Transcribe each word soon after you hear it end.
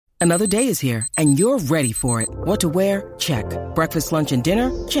Another day is here, and you're ready for it. What to wear? Check. Breakfast, lunch, and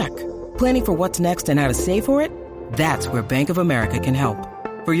dinner? Check. Planning for what's next and how to save for it? That's where Bank of America can help.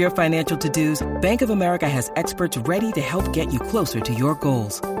 For your financial to-dos, Bank of America has experts ready to help get you closer to your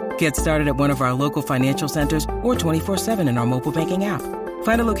goals. Get started at one of our local financial centers or 24/7 in our mobile banking app.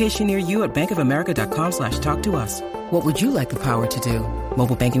 Find a location near you at bankofamerica.com/talktous. What would you like the power to do?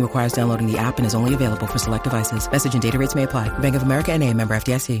 Mobile banking requires downloading the app and is only available for select devices. Message and data rates may apply. Bank of America N.A., member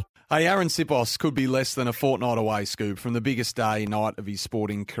FDIC. Hey, Aaron Sipos could be less than a fortnight away, Scoop, from the biggest day night of his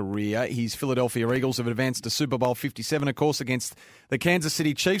sporting career. His Philadelphia Eagles have advanced to Super Bowl 57, of course, against the Kansas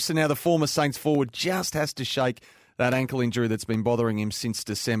City Chiefs, and now the former Saints forward just has to shake that ankle injury that's been bothering him since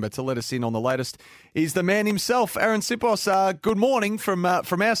December. To let us in on the latest is the man himself, Aaron Sipos. Good morning from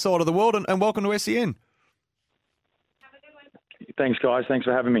our side of the world, and welcome to SEN. Thanks, guys. Thanks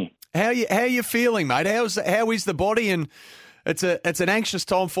for having me. How are you feeling, mate? How is the body? And it's an anxious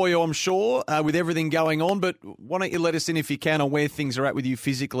time for you, I'm sure, with everything going on. But why don't you let us in, if you can, on where things are at with you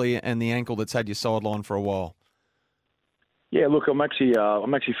physically and the ankle that's had you sidelined for a while? Yeah, look, I'm actually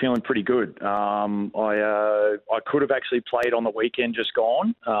feeling pretty good. I could have actually played on the weekend just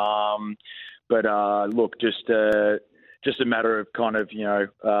gone, but look, just a matter of kind of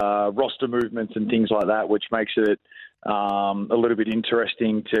roster movements and things like that, which makes it a little bit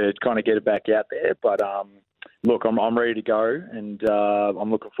interesting to kind of get it back out there. But look, I'm ready to go, and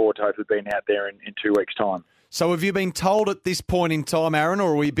I'm looking forward to hopefully being out there in 2 weeks' time. So have you been told at this point in time, Aaron,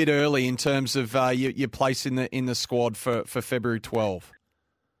 or are we a bit early in terms of your place in the squad for February 12?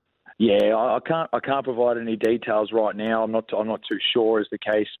 Yeah, I can't provide any details right now. I'm not too sure is the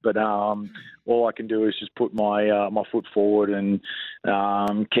case, but all I can do is just put my foot forward and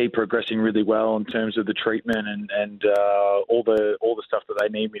keep progressing really well in terms of the treatment and all the stuff that they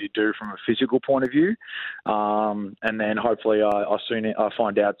need me to do from a physical point of view, and then hopefully I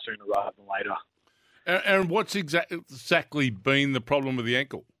find out sooner rather than later. Aaron, what's exactly been the problem with the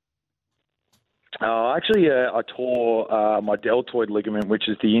ankle? Actually, I tore my deltoid ligament, which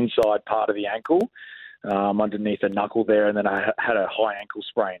is the inside part of the ankle, underneath the knuckle there, and then I had a high ankle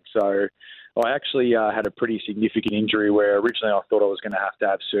sprain. So I actually had a pretty significant injury where originally I thought I was going to have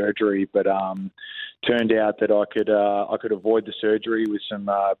surgery, but turned out that I could avoid the surgery with some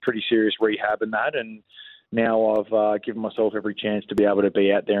pretty serious rehab and that, and now I've given myself every chance to be able to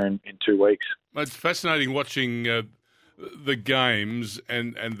be out there in 2 weeks. It's fascinating watching the games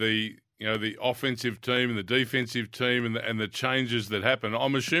and the the offensive team and the defensive team and the changes that happen.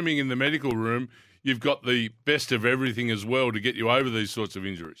 I'm assuming in the medical room you've got the best of everything as well to get you over these sorts of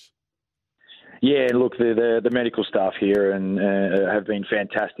injuries. Yeah, look, the medical staff here and have been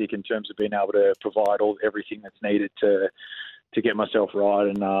fantastic in terms of being able to provide everything that's needed to get myself right,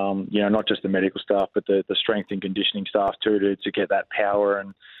 and not just the medical staff, but the strength and conditioning staff too, to get that power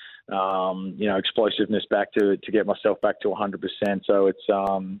and explosiveness back to get myself back to 100%. So it's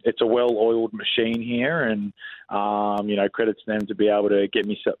a well-oiled machine here, and credit to them to be able to get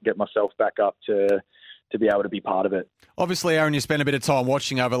myself back up to be able to be part of it. Obviously, Aaron, you spent a bit of time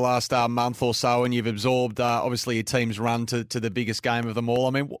watching over the last month or so, and you've absorbed, obviously, your team's run to the biggest game of them all.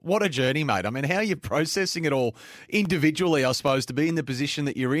 I mean, what a journey, mate. I mean, how are you processing it all individually, I suppose, to be in the position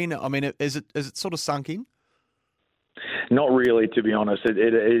that you're in? I mean, is it sort of sunk in? Not really, to be honest. It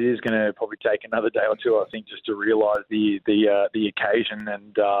is going to probably take another day or two, I think, just to realise the occasion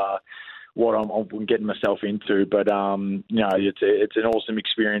and what I'm getting myself into. But it's an awesome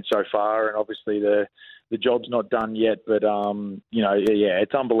experience so far, and obviously the job's not done yet. But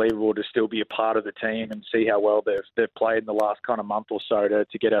it's unbelievable to still be a part of the team and see how well they've played in the last kind of month or so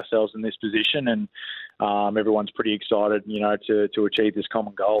to get ourselves in this position, and everyone's pretty excited, to achieve this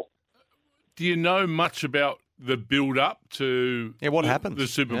common goal. Do you know much about the build-up to what happens? The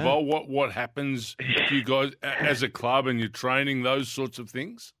Super Bowl? What happens to you guys as a club and your training, those sorts of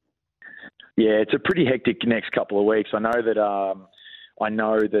things? Yeah, it's a pretty hectic next couple of weeks. I know that a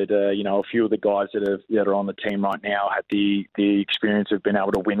few of the guys that are on the team right now had the experience of being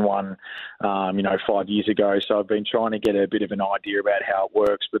able to win one, 5 years ago. So I've been trying to get a bit of an idea about how it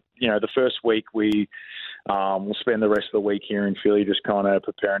works. But the first week we'll spend the rest of the week here in Philly just kind of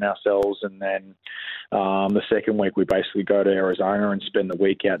preparing ourselves, and then the second week we basically go to Arizona and spend the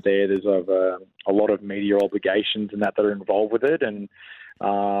week out there. There's a lot of media obligations and that are involved with it, and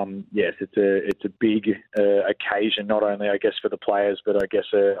yes, it's a big occasion, not only I guess for the players, but I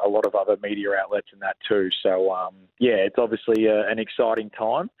guess a lot of other media outlets and that too. So it's obviously an exciting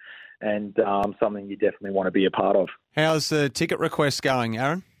time, and something you definitely want to be a part of. How's the ticket request going,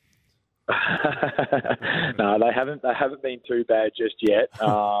 Aaron? No, they haven't been too bad just yet. So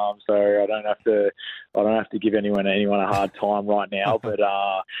I don't have to give anyone a hard time right now. But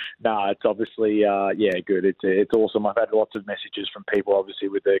No, it's obviously, good. It's awesome. I've had lots of messages from people, obviously,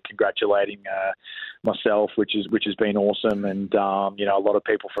 with the congratulating myself, which has been awesome. And, a lot of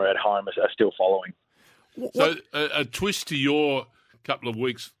people from at home are still following. So a twist to your couple of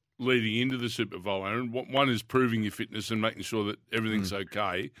weeks leading into the Super Bowl, Aaron. One is proving your fitness and making sure that everything's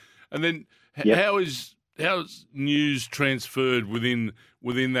okay. And then how's news transferred within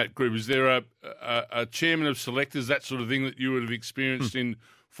that group? Is there a chairman of selectors, that sort of thing, that you would have experienced in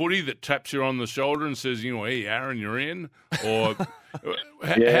footy that taps you on the shoulder and says, hey, Aaron, you're in? Or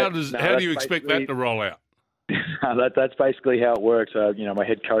how do you expect that to roll out? That's basically how it works. My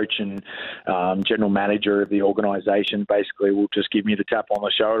head coach and general manager of the organisation basically will just give me the tap on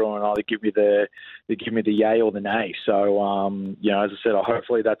the shoulder and either give me the yay or the nay. So, as I said,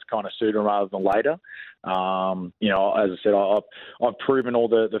 hopefully that's kind of sooner rather than later. As I said, I've proven all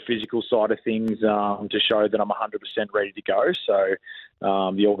the physical side of things to show that I'm 100% ready to go. So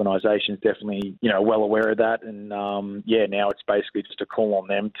the organisation's definitely, well aware of that. And, now it's basically just a call on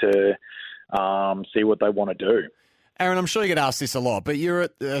them to see what they want to do. Aaron, I'm sure you get asked this a lot, but you're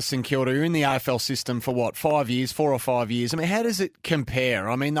at St Kilda, you're in the AFL system for 4 or 5 years. I mean, how does it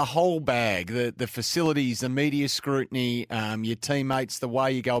compare? I mean, the whole bag, the facilities, the media scrutiny, your teammates, the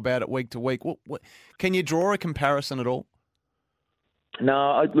way you go about it week to week. What, can you draw a comparison at all?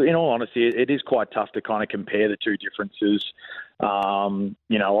 No, in all honesty, it is quite tough to kind of compare the two differences.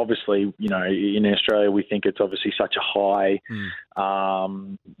 Obviously, in Australia, we think it's obviously such a high,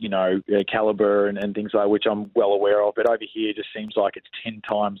 caliber and things like which I'm well aware of. But over here, it just seems like it's 10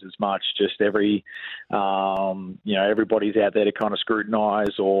 times as much. Just everybody's out there to kind of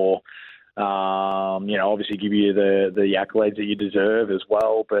scrutinise or, obviously give you the accolades that you deserve as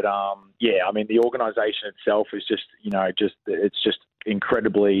well. But the organisation itself is just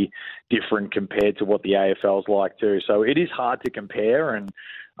incredibly different compared to what the AFL's like too. So it is hard to compare, and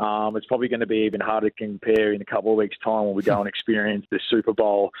it's probably going to be even harder to compare in a couple of weeks' time when we go and experience the Super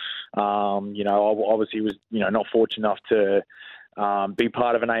Bowl. I obviously was not fortunate enough to be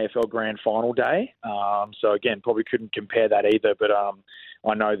part of an AFL Grand Final day. So again, probably couldn't compare that either. But I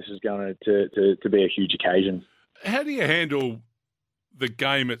know this is going to be a huge occasion. How do you handle the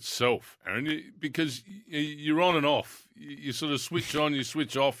game itself, Aaron? Because you're on and off. You sort of switch on, you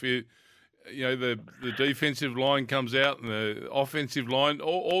switch off. The defensive line comes out and the offensive line,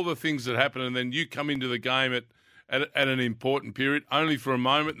 all the things that happen, and then you come into the game at an important period, only for a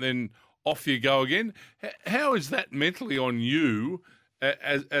moment, then off you go again. How is that mentally on you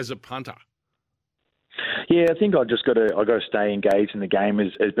as a punter? Yeah, I think I got to stay engaged in the game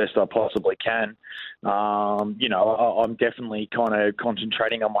as best I possibly can. I'm definitely kind of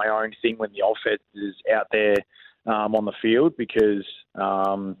concentrating on my own thing when the offense is out there on the field because,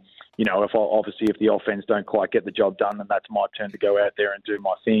 if the offense don't quite get the job done, then that's my turn to go out there and do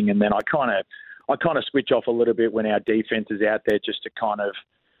my thing. And then I kind of switch off a little bit when our defense is out there just to kind of,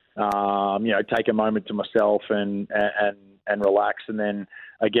 take a moment to myself and relax. And then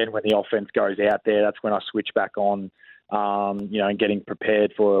again, when the offense goes out there, that's when I switch back on, and getting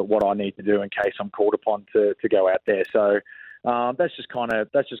prepared for what I need to do in case I'm called upon to go out there. So that's just kind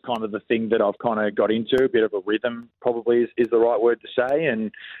of the thing that I've kind of got into. A bit of a rhythm probably is the right word to say.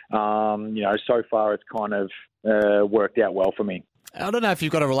 And, so far it's kind of worked out well for me. I don't know if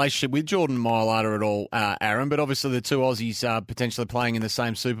you've got a relationship with Jordan Mailata at all, Aaron, but obviously the two Aussies potentially playing in the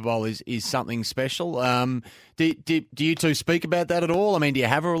same Super Bowl is something special. Do you two speak about that at all? I mean, do you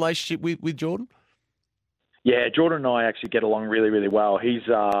have a relationship with Jordan? Yeah, Jordan and I actually get along really, really well. He's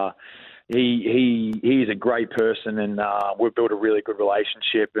he's a great person, and we've built a really good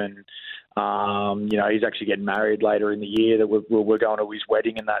relationship. And he's actually getting married later in the year. That we're going to his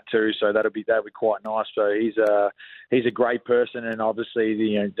wedding and that too. So that'll be quite nice. So he's a great person, and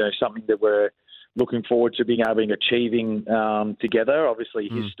obviously something that we're looking forward to being able to achieving together. Obviously,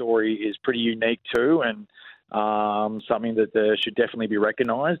 his story is pretty unique too, and something that should definitely be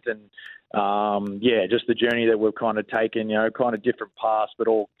recognised. And just the journey that we've kind of taken, kind of different paths, but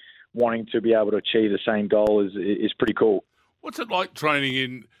all wanting to be able to achieve the same goal is pretty cool. What's it like training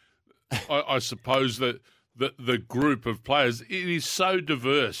in, I suppose, the group of players? It is so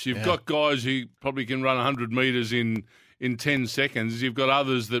diverse. You've got guys who probably can run 100 metres in 10 seconds. You've got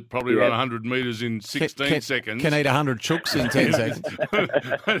others that probably run 100 metres in 16 seconds. Can eat 100 chooks in 10 seconds.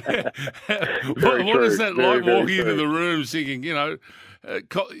 What is that like walking into the room thinking,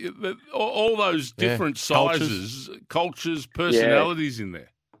 all those different sizes, cultures, personalities in there?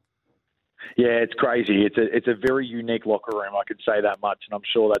 Yeah, it's crazy. It's a very unique locker room, I could say that much, and I'm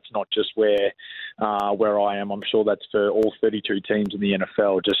sure that's not just where I am. I'm sure that's for all 32 teams in the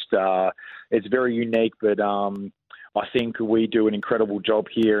NFL. Just it's very unique, but I think we do an incredible job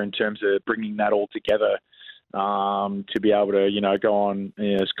here in terms of bringing that all together to be able to, go on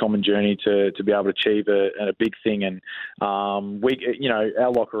this common journey to be able to achieve a big thing. And our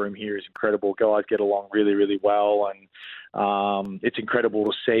locker room here is incredible. Guys get along really, really well, and it's incredible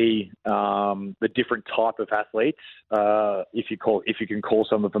to see the different type of athletes. If you can call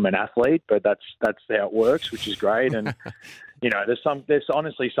some of them an athlete, but that's how it works, which is great. And there's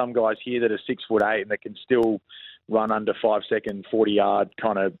honestly some guys here that are 6'8" and that can still run under 5 second 40-yard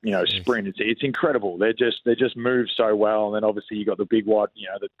kind of sprint. It's incredible. They just move so well, and then obviously you got the big wide,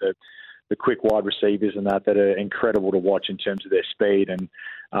 the quick wide receivers and that are incredible to watch in terms of their speed, and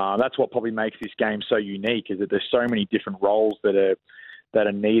that's what probably makes this game so unique, is that there's so many different roles that are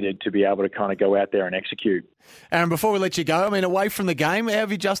needed to be able to kind of go out there and execute. Aaron, before we let you go, away from the game, how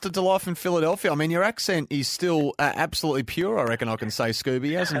have you adjusted to life in Philadelphia? Your accent is still absolutely pure, I reckon I can say, Scooby.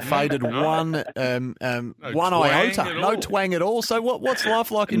 He hasn't faded one iota. No twang at all. So what's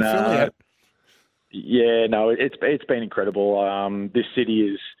life like in Philly? Yeah, no, it's been incredible. This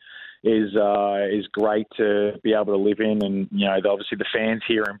city is great to be able to live in, and obviously the fans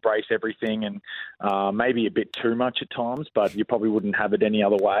here embrace everything, and maybe a bit too much at times, but you probably wouldn't have it any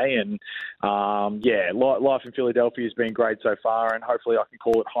other way. And life in Philadelphia has been great so far, and hopefully I can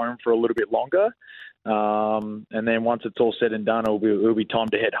call it home for a little bit longer. And then once it's all said and done, it'll be time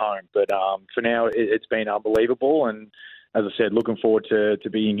to head home. But for now, it's been unbelievable, and as I said, looking forward to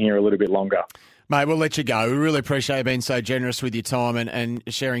being here a little bit longer. Mate, we'll let you go. We really appreciate you being so generous with your time and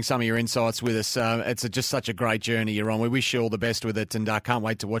sharing some of your insights with us. It's just such a great journey you're on. We wish you all the best with it, and can't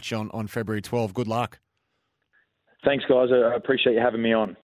wait to watch you on February 12. Good luck. Thanks, guys. I appreciate you having me on.